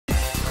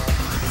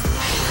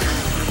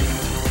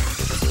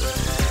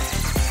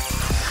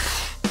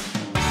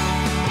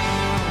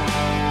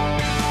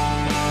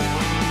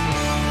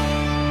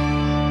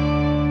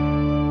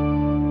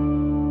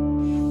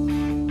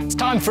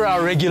for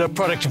our regular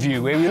product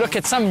review, where we look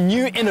at some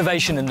new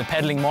innovation in the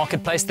paddling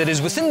marketplace that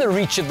is within the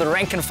reach of the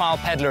rank and file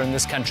paddler in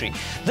this country.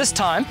 This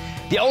time,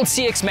 the old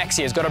CX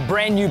Maxi has got a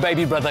brand new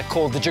baby brother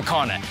called the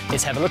Jacana.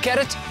 Let's have a look at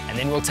it, and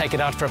then we'll take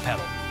it out for a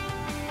paddle.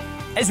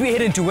 As we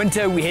head into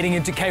winter, we're heading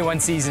into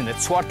K1 season at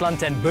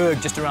Swartland and Berg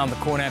just around the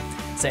corner.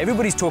 So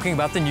everybody's talking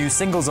about the new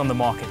singles on the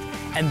market.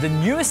 And the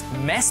newest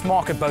mass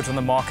market boat on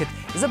the market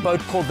is a boat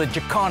called the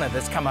Jacana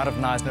that's come out of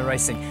Knysna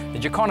Racing. The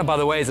Jacana, by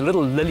the way, is a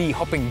little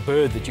lily-hopping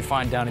bird that you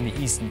find down in the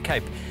Eastern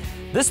Cape.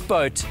 This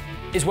boat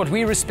is what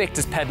we respect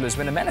as paddlers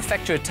when a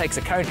manufacturer takes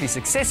a currently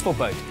successful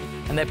boat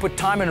and they put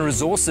time and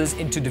resources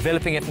into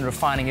developing it and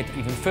refining it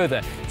even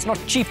further. It's not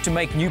cheap to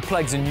make new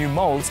plugs and new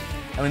molds,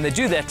 and when they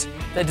do that,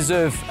 they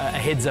deserve a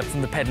heads up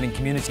from the paddling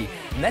community.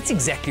 And that's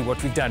exactly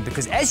what we've done,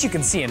 because as you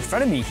can see in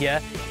front of me here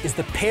is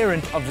the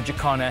parent of the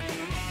Jacana,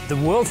 the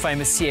world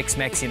famous CX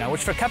Maxi now,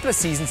 which for a couple of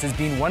seasons has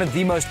been one of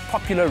the most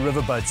popular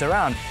river boats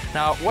around.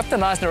 Now, what the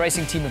Knysna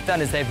Racing team have done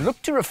is they've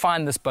looked to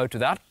refine this boat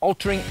without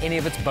altering any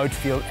of its boat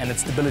feel and its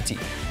stability.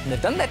 And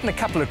they've done that in a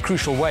couple of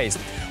crucial ways.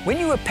 When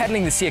you were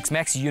paddling the CX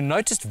Maxi, you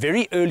noticed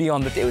very early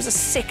on that there was a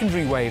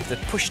secondary wave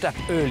that pushed up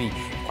early,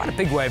 quite a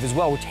big wave as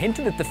well, which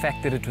hinted at the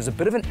fact that it was a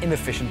bit of an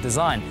inefficient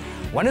design.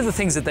 One of the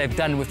things that they've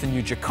done with the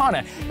new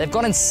Jacana, they've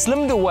gone and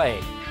slimmed away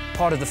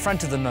part of the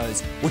front of the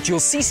nose, which you'll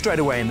see straight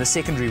away in the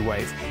secondary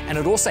wave, and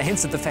it also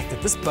hints at the fact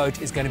that this boat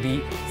is going to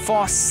be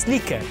far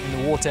sleeker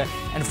in the water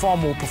and far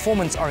more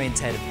performance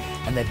orientated.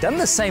 And they've done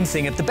the same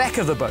thing at the back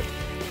of the boat.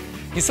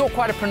 You saw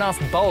quite a pronounced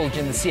bulge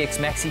in the CX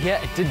Maxi here.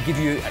 It did give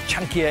you a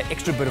chunkier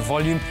extra bit of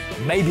volume,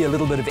 maybe a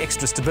little bit of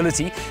extra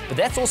stability, but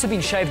that's also been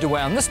shaved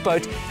away on this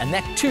boat, and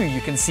that too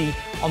you can see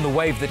on the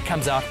wave that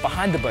comes out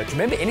behind the boat.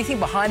 Remember, anything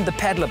behind the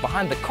paddler,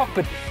 behind the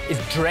cockpit, is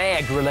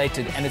drag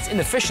related and it's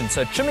inefficient,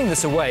 so trimming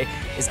this away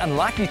is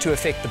unlikely to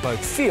affect the boat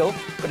feel,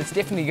 but it's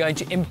definitely going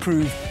to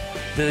improve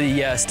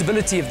the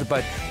stability of the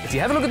boat. If you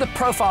have a look at the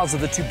profiles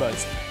of the two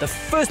boats, the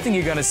first thing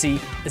you're going to see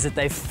is that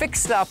they've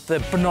fixed up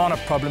the banana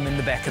problem in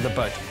the back of the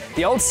boat.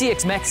 The old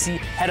CX Maxi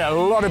had a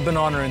lot of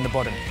banana in the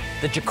bottom.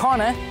 The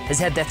Jacana has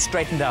had that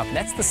straightened out, and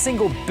that's the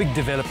single big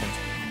development.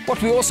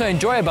 What we also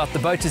enjoy about the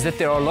boat is that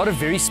there are a lot of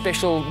very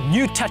special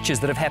new touches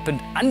that have happened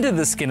under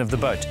the skin of the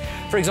boat.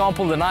 For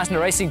example, the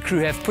Knysna Racing crew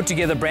have put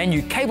together brand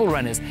new cable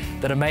runners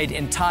that are made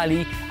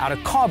entirely out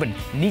of carbon.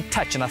 Neat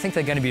touch, and I think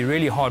they're going to be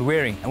really hard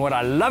wearing. And what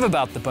I love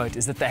about the boat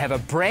is that they have a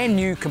brand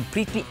new,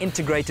 completely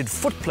integrated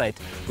footplate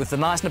with the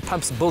Knysna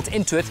pumps built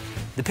into it.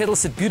 The pedals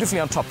sit beautifully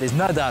on top. There's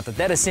no doubt that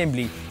that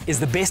assembly is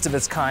the best of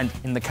its kind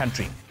in the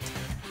country.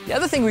 The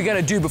other thing we're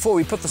going to do before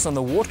we put this on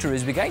the water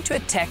is we're going to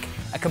attack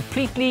a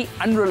completely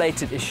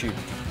unrelated issue.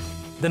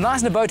 The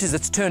Knysna boat, as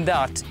it's turned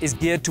out, is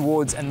geared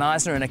towards a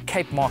Knysna and a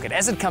Cape market.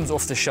 As it comes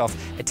off the shelf,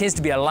 it tends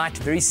to be a light,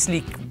 very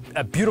sleek,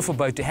 a beautiful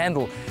boat to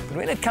handle. But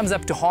when it comes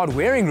up to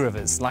hard-wearing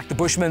rivers, like the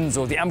Bushmans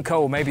or the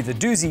Umco or maybe the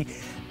Doozy,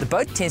 the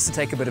boat tends to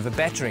take a bit of a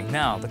battering.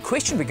 Now, the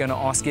question we're going to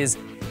ask is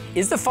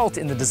the fault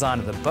in the design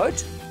of the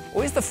boat,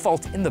 or is the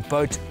fault in the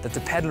boat that the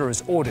paddler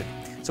has ordered?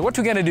 So what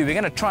we're going to do, we're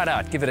going to try it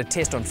out, give it a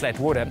test on flat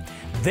water.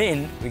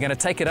 Then we're going to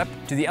take it up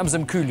to the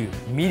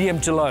Umzimkhulu, medium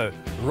to low,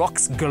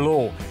 rocks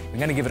galore. We're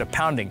going to give it a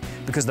pounding,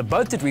 because the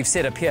boat that we've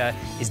set up here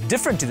is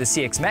different to the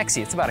CX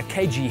Maxi. It's about a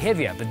kg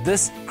heavier, but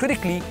this,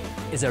 critically,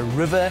 is a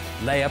river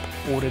layup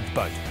ordered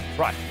boat.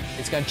 Right,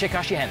 let's go and check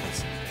how she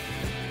handles.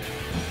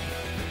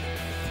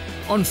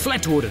 On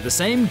flat water, the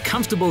same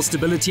comfortable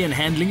stability and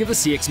handling of the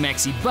CX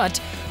Maxi,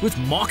 but with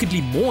markedly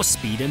more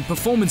speed and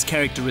performance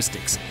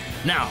characteristics.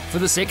 Now, for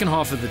the second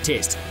half of the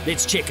test,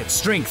 let's check its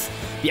strength.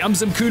 The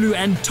Umzimkhulu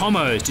and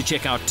Tomos to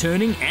check out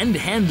turning and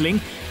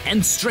handling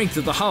and strength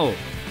of the hull.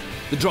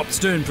 The dropped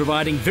stern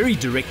providing very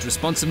direct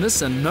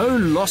responsiveness and no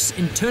loss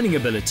in turning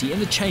ability in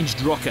the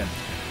changed rocker.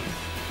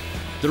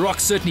 The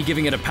rock's certainly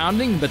giving it a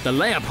pounding, but the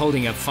layup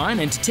holding up fine,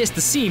 and to test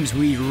the seams,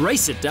 we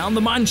race it down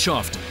the mine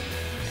shaft.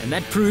 And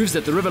that proves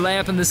that the river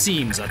layup and the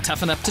seams are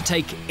tough enough to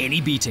take any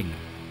beating.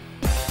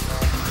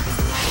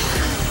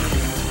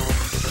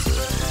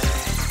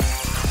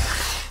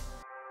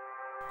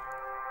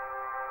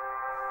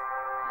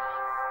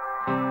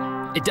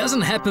 It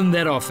doesn't happen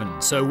that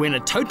often, so when a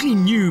totally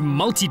new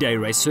multi-day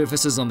race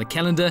surfaces on the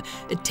calendar,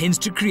 it tends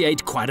to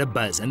create quite a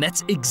buzz, and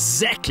that's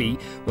exactly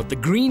what the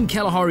Green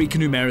Kalahari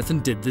Canoe Marathon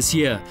did this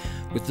year.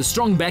 With the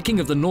strong backing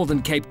of the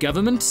Northern Cape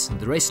government,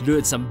 the race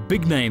lured some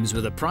big names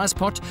with a prize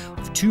pot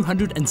of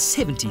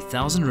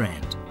 270,000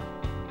 rand.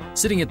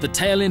 Sitting at the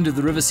tail end of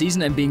the river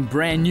season and being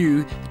brand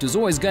new, it was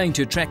always going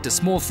to attract a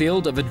small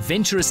field of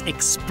adventurous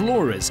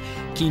explorers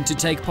keen to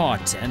take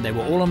part, and they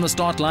were all on the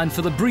start line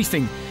for the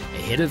briefing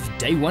ahead of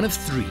day 1 of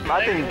 3.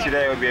 I think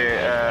today will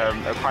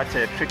be quite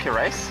a tricky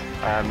race.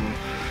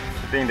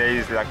 The thing there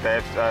is like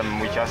that,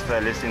 we just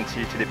listen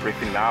to the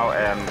briefing now.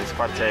 There's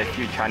quite a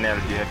few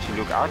channels you have to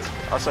look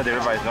at. Also the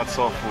river is not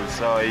so full,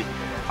 so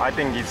I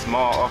think it's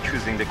more of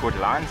choosing the good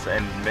lines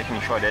and making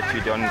sure that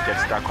you don't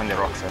get stuck on the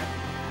rocks.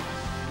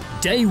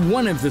 Day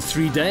 1 of the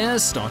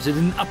 3-dayers started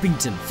in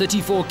Uppington,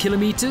 34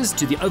 kilometers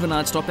to the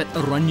overnight stop at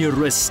Oranje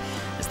Rus,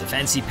 as the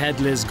fancy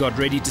paddlers got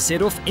ready to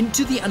set off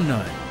into the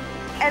unknown.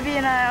 Abby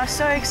and I are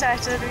so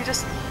excited. We're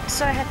just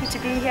so happy to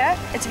be here.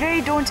 It's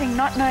very daunting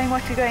not knowing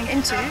what we're going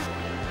into.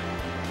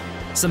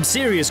 Some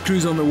serious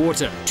crews on the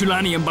water.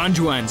 Thulani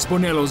Mbanjwa and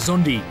Sponelo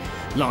Zondi.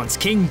 Lance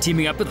King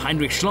teaming up with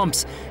Heinrich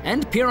Schlomps,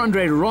 and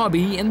Pierre-Andre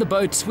Rabi in the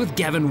boat with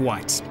Gavin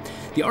White.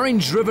 The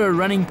Orange River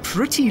running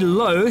pretty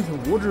low.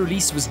 The water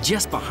release was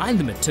just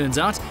behind them, it turns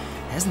out.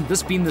 Hasn't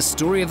this been the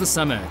story of the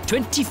summer?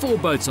 24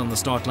 boats on the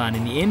start line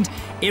in the end,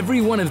 every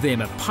one of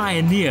them a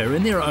pioneer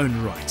in their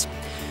own right.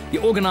 The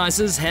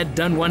organisers had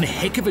done one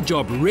heck of a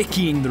job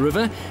recceing the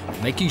river,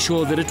 making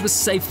sure that it was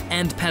safe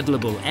and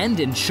paddleable, and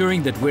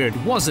ensuring that where it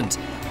wasn't,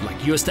 like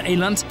Jooste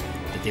Eiland,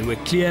 that there were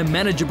clear,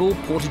 manageable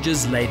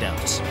portages laid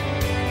out.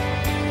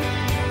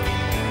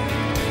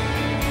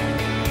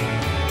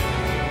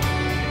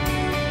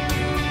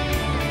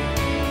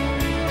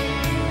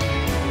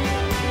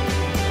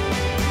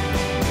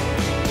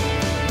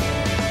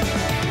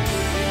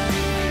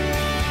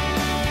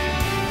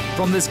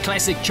 From this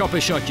classic chopper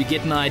shot, you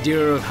get an idea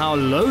of how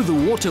low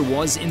the water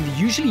was in the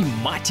usually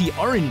mighty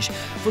Orange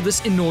for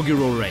this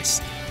inaugural race.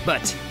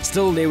 But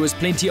still, there was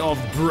plenty of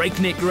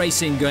breakneck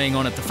racing going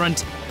on at the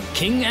front,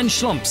 King and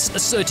Schlomps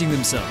asserting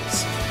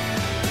themselves.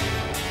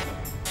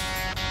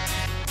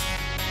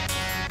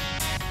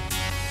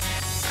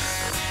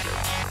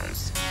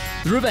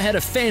 The river had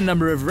a fair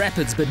number of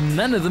rapids, but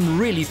none of them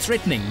really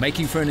threatening,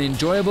 making for an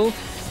enjoyable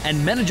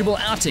and manageable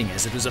outing,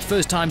 as it was a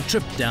first-time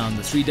trip down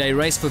the 3-day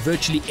race for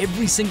virtually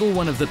every single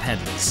one of the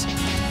paddlers.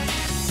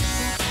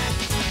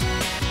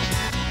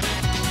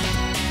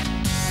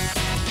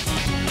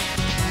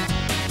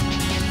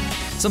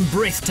 Some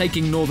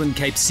breathtaking Northern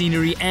Cape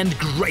scenery and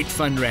great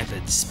fun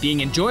rapids,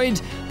 being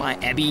enjoyed by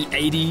Abby,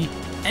 Adi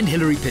and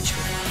Hilary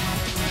Pitchford.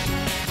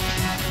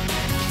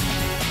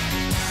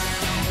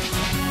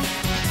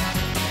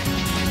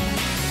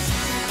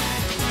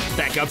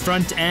 Back up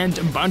front, and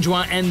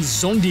Mbanjwa and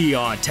Zondi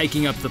are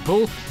taking up the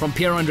pull from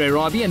Pierre-Andre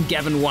Rabi and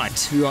Gavin White,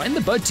 who are in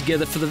the boat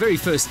together for the very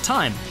first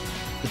time.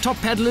 The top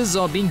paddlers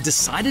are being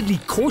decidedly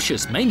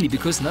cautious, mainly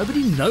because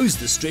nobody knows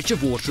the stretch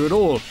of water at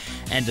all,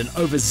 and an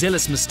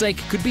overzealous mistake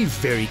could be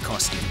very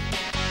costly.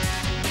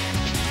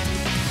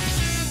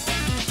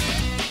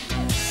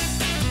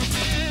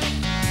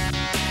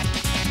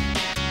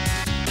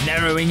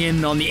 Narrowing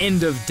in on the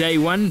end of day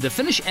one, the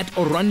finish at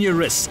Oranje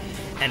Rus.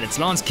 And it's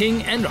Lance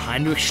King and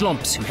Heinrich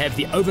Schlomps who have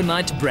the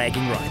overnight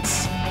bragging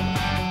rights.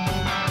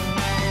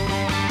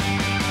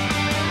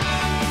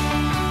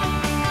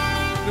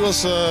 It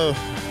was a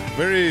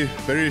very,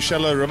 very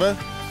shallow river.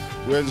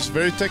 It was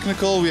very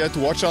technical. We had to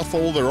watch out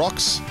for all the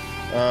rocks.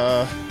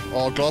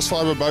 Our glass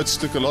fiber boats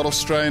took a lot of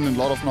strain and a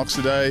lot of knocks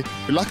today.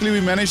 Luckily,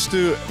 we managed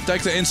to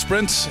take the end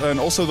sprint and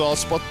also the hard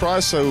spot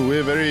prize, so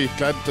we're very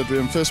glad that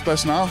we're in first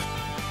place now.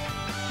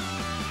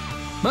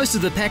 Most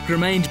of the pack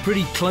remained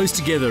pretty close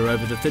together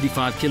over the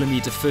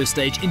 35-kilometre first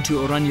stage into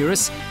Oranje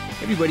Rus,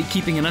 everybody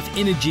keeping enough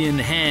energy in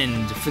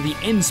hand for the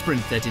end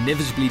sprint that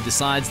inevitably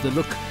decides the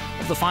look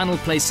of the final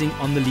placing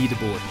on the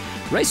leaderboard.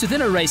 Race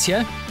within a race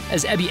here,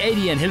 as Abby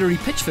Adi and Hilary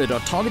Pitchford are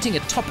targeting a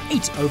top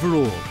 8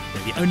 overall.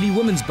 They're the only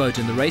women's boat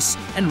in the race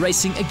and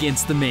racing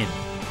against the men.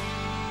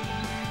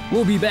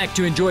 We'll be back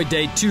to enjoy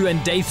day 2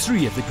 and day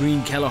 3 of the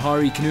Green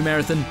Kalahari Canoe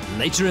Marathon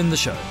later in the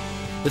show.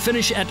 The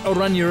finish at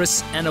Oranje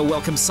Rus and a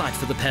welcome sight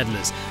for the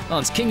paddlers.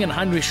 Lance King and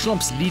Heinrich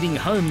Schlomps leading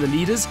home the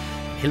leaders.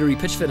 Hilary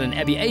Pitchford and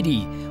Abby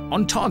Adi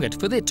on target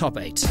for their top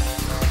 8.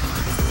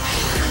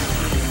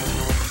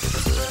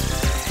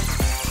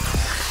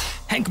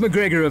 Hank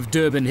McGregor of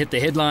Durban hit the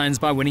headlines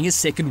by winning his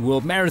second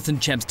World Marathon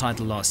Champs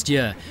title last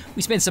year.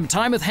 We spent some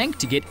time with Hank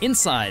to get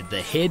inside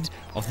the head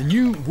of the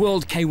new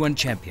World K1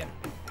 champion.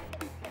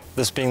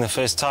 This being the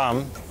first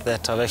time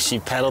that I've actually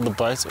paddled the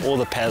boat, all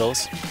the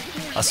paddles.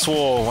 I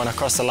swore when I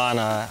crossed the line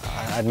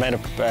I'd made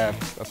a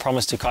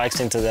promise to Kayak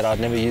Centre that I'd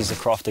never use the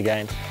craft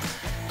again.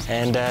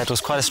 And it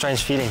was quite a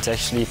strange feeling to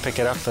actually pick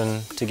it up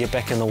and to get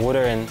back in the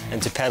water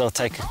and to paddle,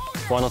 take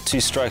 1 or 2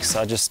 strokes.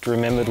 I just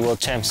remembered World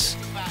Champs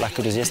like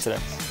it was yesterday.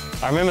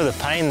 I remember the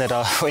pain that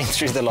I went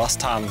through the last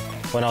time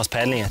when I was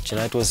paddling it. You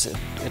know, it was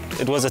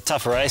a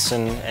tough race,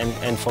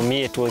 and for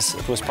me it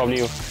was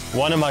probably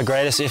one of my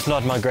greatest, if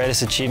not my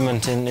greatest,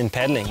 achievement in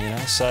paddling. You know,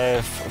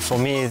 so for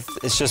me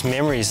it's just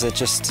memories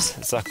that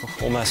it's like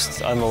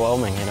almost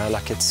overwhelming. You know,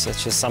 like it's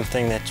just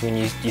something that when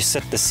you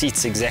sit the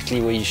seats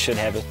exactly where you should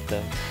have it,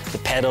 the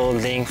paddle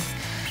length,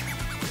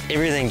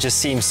 everything just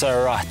seems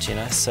so right. You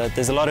know, so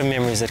there's a lot of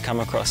memories that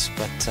come across,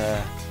 but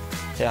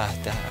yeah,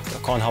 I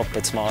can't help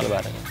but smile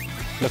about it.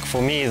 Look,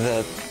 for me,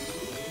 the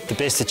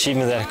best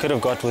achievement that I could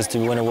have got was to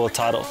win a world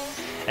title.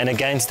 And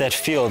against that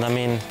field, I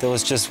mean, there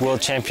was just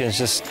world champions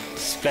just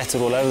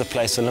splattered all over the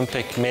place,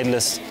 Olympic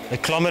medalists.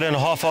 1.5 kilometers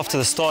after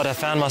the start, I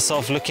found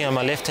myself looking at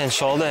my left-hand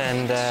shoulder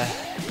and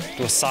it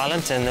was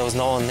silent and there was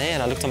no one there.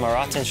 And I looked at my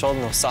right-hand shoulder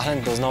and it was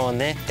silent, there was no one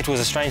there. It was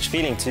a strange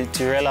feeling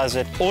to realize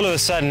that all of a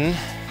sudden,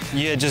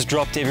 you had just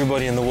dropped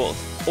everybody in the world,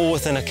 all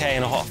within 1.5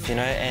 km, you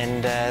know,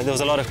 and there was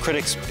a lot of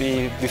critics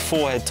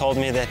before had told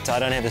me that I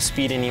don't have the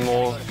speed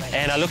anymore,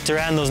 and I looked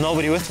around, there was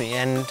nobody with me,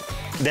 and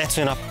that's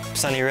when I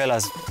suddenly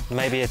realised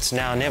maybe it's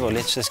now or never.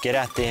 Let's just get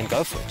out there and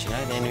go for it, you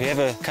know. Then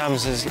whoever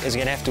comes is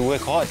going to have to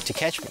work hard to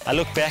catch me. I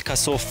look back, I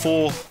saw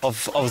 4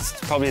 of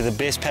probably the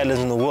best paddlers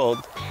in the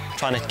world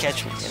trying to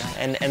catch me, you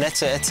know. And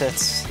it's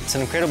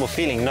an incredible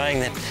feeling, knowing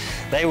that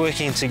they're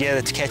working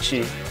together to catch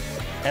you.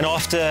 And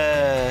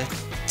after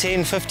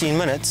 10, 15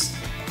 minutes,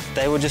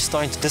 they were just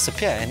starting to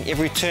disappear. And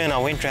every turn I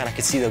went around, I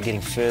could see they were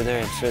getting further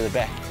and further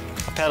back.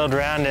 I paddled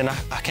around and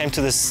I came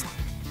to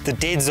the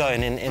dead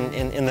zone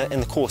in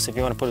the course, if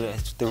you want to put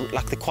it,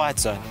 like the quiet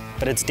zone.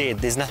 But it's dead.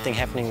 There's nothing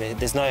happening there.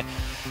 There's no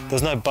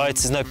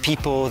boats. There's no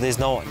people. There's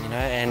no one, you know.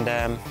 And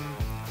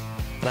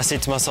I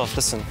said to myself,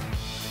 listen,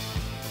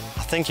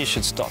 I think you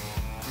should stop.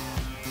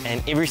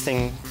 And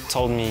everything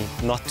told me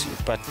not to.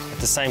 But at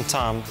the same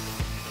time,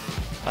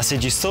 I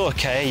said, you're still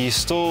okay. You're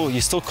still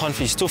confident.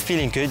 You're still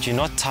feeling good. You're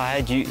not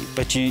tired.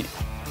 But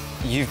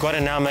you've got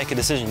to now make a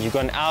decision. You've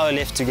got an hour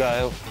left to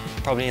go,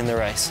 probably in the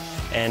race.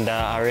 And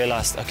I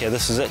realised, okay,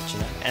 this is it, you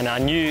know. And I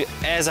knew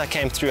as I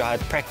came through, I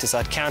had practiced,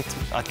 I'd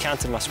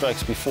counted my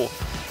strokes before.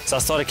 So I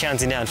started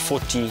counting down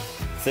 40,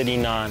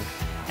 39.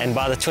 And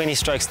by the 20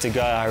 strokes to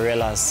go, I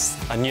realised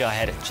I knew I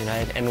had it, you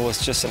know. And it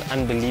was just an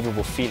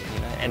unbelievable feeling, you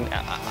know. And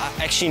I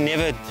actually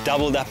never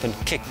doubled up and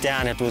kicked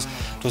down. It was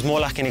more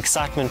like an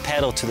excitement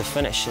paddle to the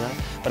finish, you know.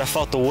 But I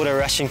felt the water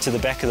rushing to the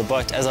back of the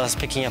boat as I was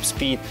picking up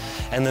speed,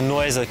 and the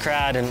noise of the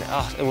crowd. And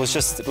it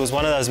was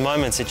one of those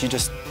moments that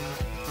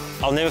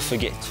I'll never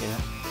forget, you know.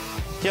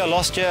 Yeah,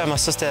 last year my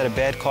sister had a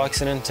bad car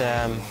accident.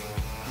 And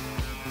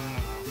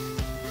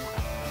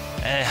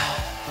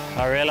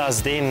I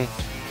realised then,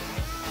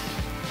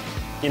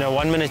 you know,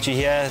 one minute you're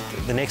here,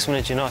 the next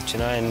minute you're not, you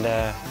know. And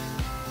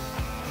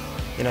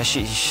you know,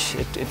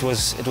 it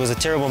was a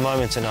terrible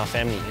moment in our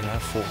family, you know,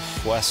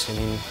 for us. I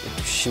mean,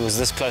 she was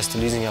this close to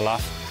losing her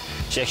life.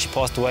 She actually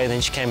passed away,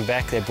 then she came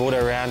back, they brought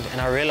her around, and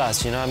I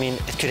realised, you know, I mean,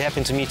 it could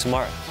happen to me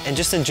tomorrow. And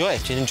just enjoy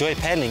it, enjoy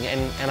paddling.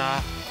 And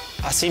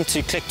I seemed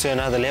to click to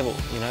another level,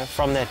 you know,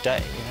 from that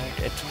day.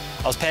 You know,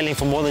 I was paddling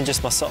for more than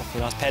just myself. You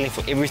know, I was paddling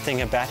for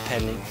everything about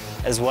paddling,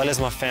 as well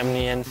as my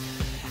family, and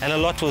a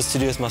lot was to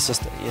do with my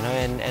sister. You know,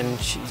 and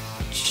she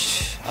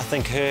I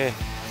think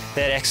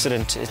that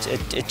accident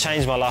it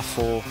changed my life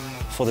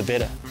for the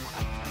better.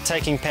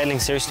 Taking paddling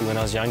seriously when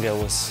I was younger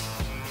was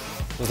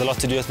a lot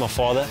to do with my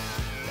father,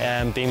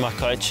 being my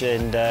coach,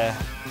 and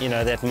you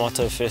know, that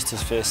motto, first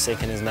is first,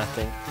 second is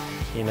nothing.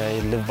 You know,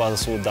 you live by the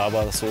sword, die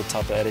by the sword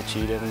type of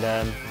attitude.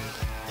 And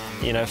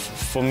you know,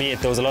 for me,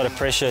 there was a lot of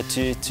pressure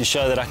to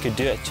show that I could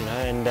do it, you know.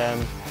 And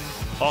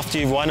after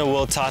you've won a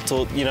world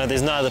title, you know,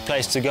 there's no other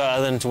place to go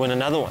other than to win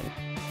another one.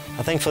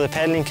 I think for the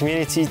paddling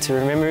community to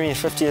remember me in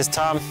 50 years'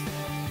 time,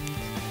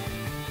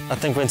 I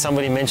think when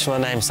somebody mentions my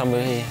name,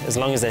 as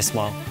long as they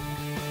smile,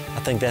 I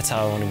think that's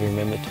how I want to be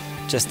remembered.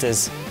 Just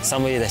as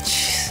somebody that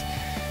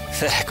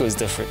was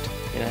different.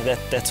 You know,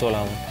 that's all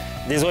I want.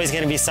 There's always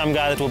going to be some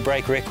guy that will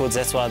break records.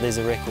 That's why there's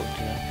a record,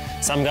 you know.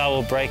 Some guy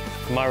will break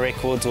my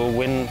records or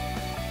win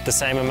the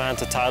same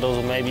amount of titles,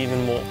 or maybe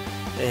even more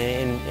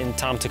in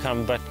time to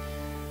come. But,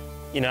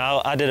 you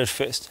know, I did it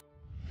first.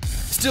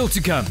 Still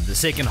to come, the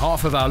second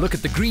half of our look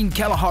at the Green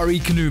Kalahari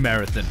Canoe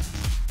Marathon.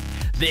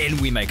 Then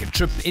we make a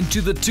trip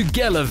into the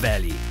Tugela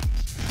Valley.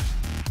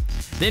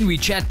 Then we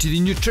chat to the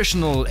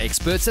nutritional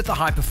experts at the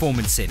High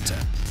Performance Center.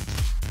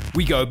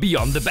 We go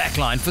beyond the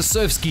backline for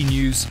surf ski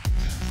news.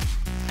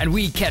 And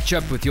we catch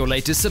up with your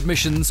latest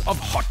submissions of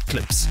hot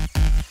clips.